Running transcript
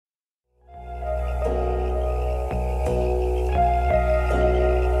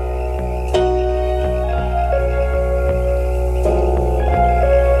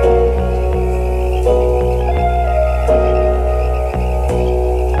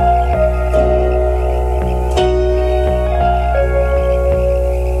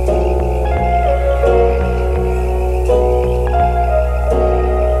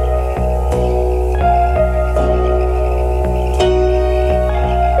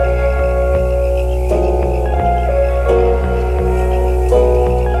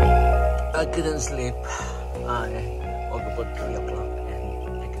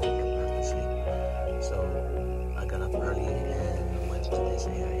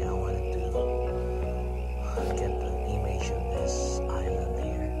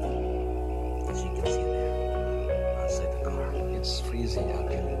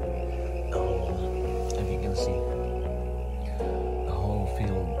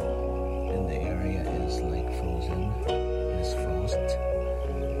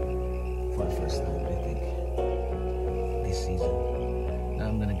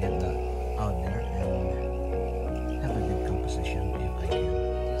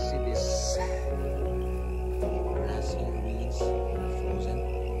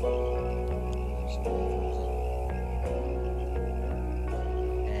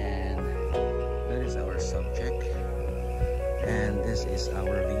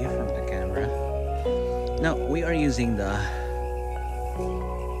our view from the camera. Now we are using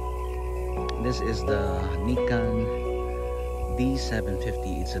this is the Nikon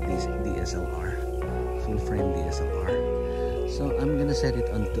D750. It's a DSLR, full frame DSLR. So I'm gonna set it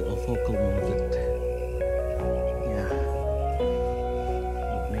onto a focal mode. Yeah,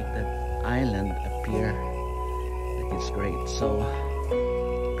 make that island appear like it's great. So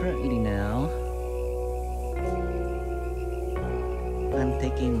currently now I'm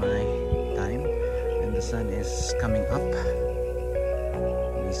taking my time, and the sun is coming up,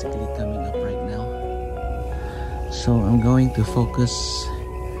 basically coming up right now. So I'm going to focus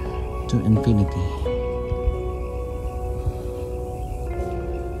to infinity.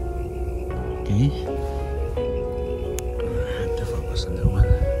 Okay, I have to focus on that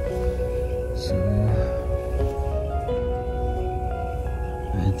one. So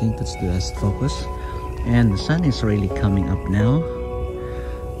I think that's the best focus, and the sun is really coming up now.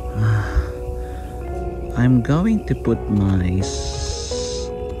 I'm going to put my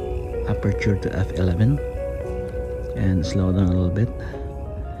aperture to f11 and slow down a little bit.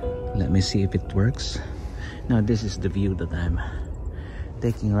 Let me see if it works. Now this is the view that I'm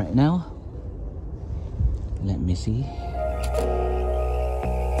taking right now. Let me see.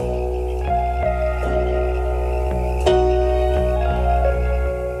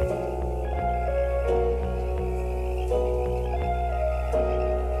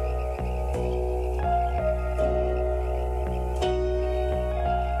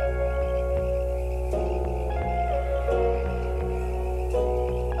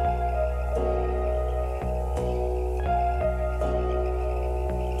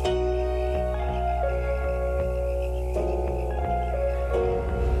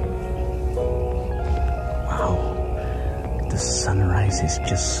 Sunrise is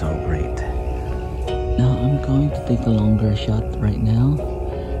just so great. Now I'm going to take a longer shot right now.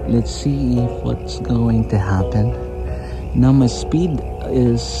 Let's see if what's going to happen. Now my speed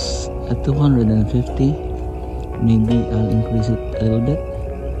is at 250. Maybe I'll increase it a little bit.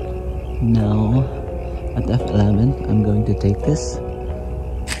 Now at f11 I'm going to take this.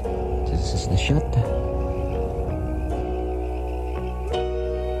 This is the shot.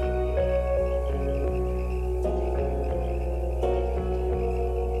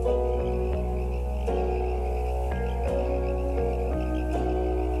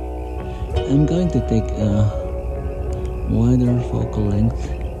 I'm going to take a wider focal length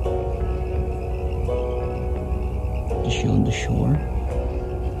to show the shore,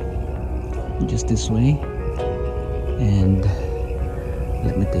 just this way, and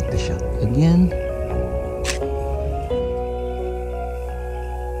let me take the shot again.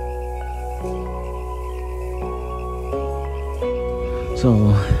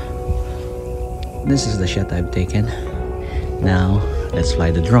 So this is the shot I've taken. Now let's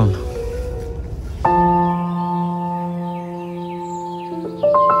fly the drone.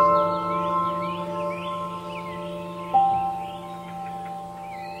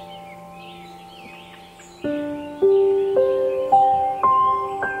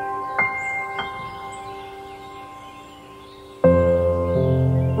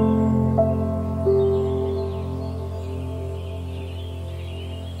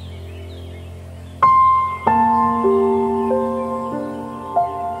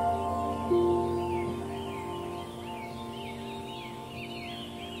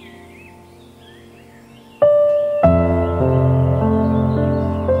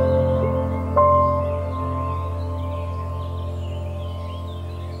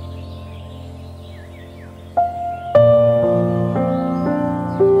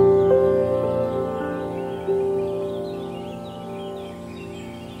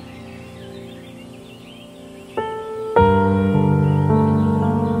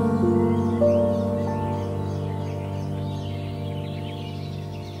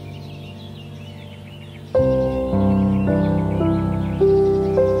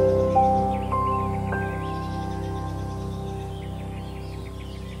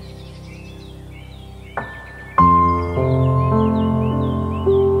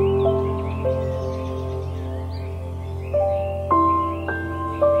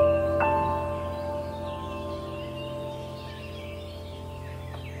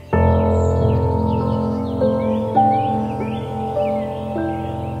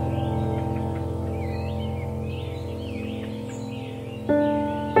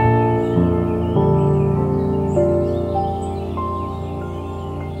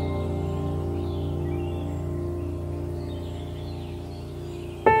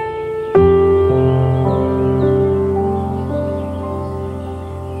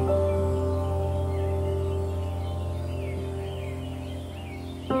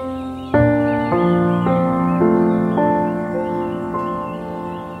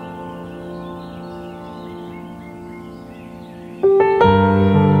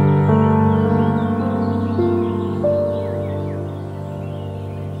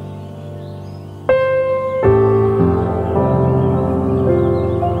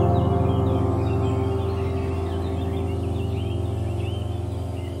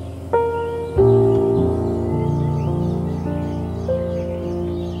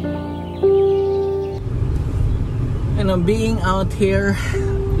 You know, being out here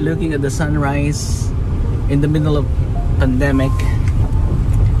looking at the sunrise in the middle of pandemic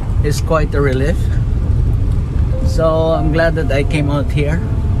is quite a relief. So I'm glad that I came out here.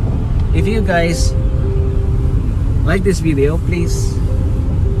 If you guys like this video, please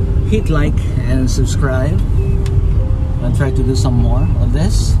hit like and subscribe. I'll try to do some more of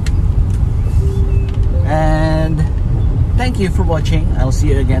this. And thank you for watching. I'll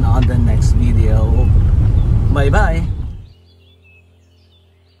see you again on the next video. Bye bye.